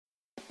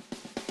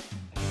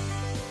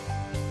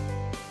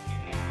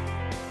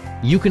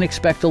You can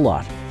expect a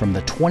lot from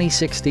the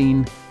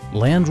 2016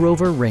 Land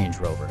Rover Range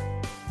Rover.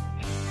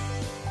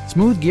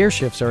 Smooth gear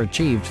shifts are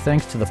achieved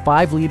thanks to the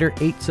 5-liter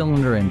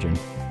 8-cylinder engine,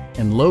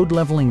 and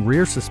load-leveling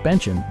rear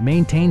suspension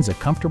maintains a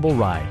comfortable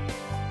ride.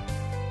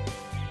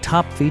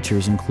 Top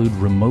features include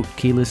remote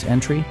keyless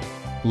entry,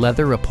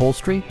 leather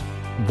upholstery,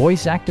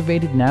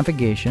 voice-activated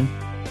navigation,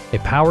 a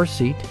power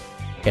seat,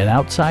 an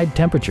outside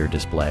temperature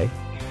display,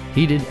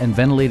 heated and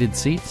ventilated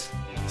seats,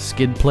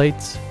 skid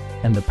plates,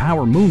 and the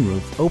power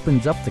moonroof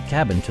opens up the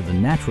cabin to the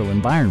natural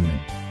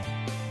environment.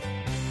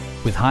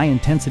 With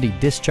high-intensity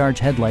discharge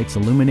headlights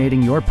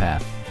illuminating your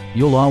path,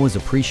 you'll always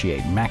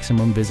appreciate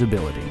maximum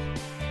visibility.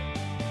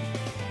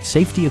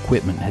 Safety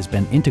equipment has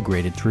been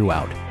integrated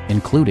throughout,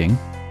 including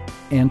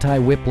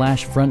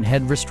anti-whiplash front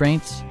head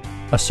restraints,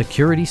 a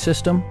security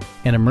system,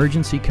 an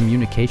emergency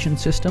communication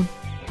system,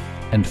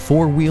 and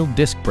 4-wheel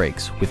disc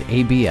brakes with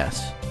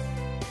ABS.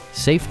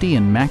 Safety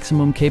and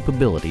maximum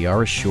capability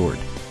are assured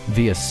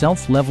via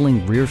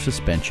self-leveling rear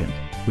suspension,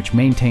 which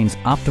maintains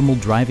optimal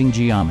driving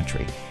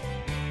geometry.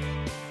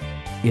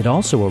 It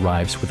also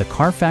arrives with a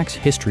Carfax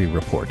history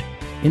report,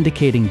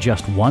 indicating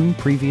just one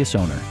previous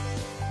owner.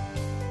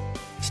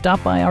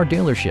 Stop by our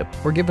dealership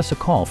or give us a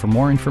call for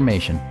more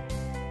information.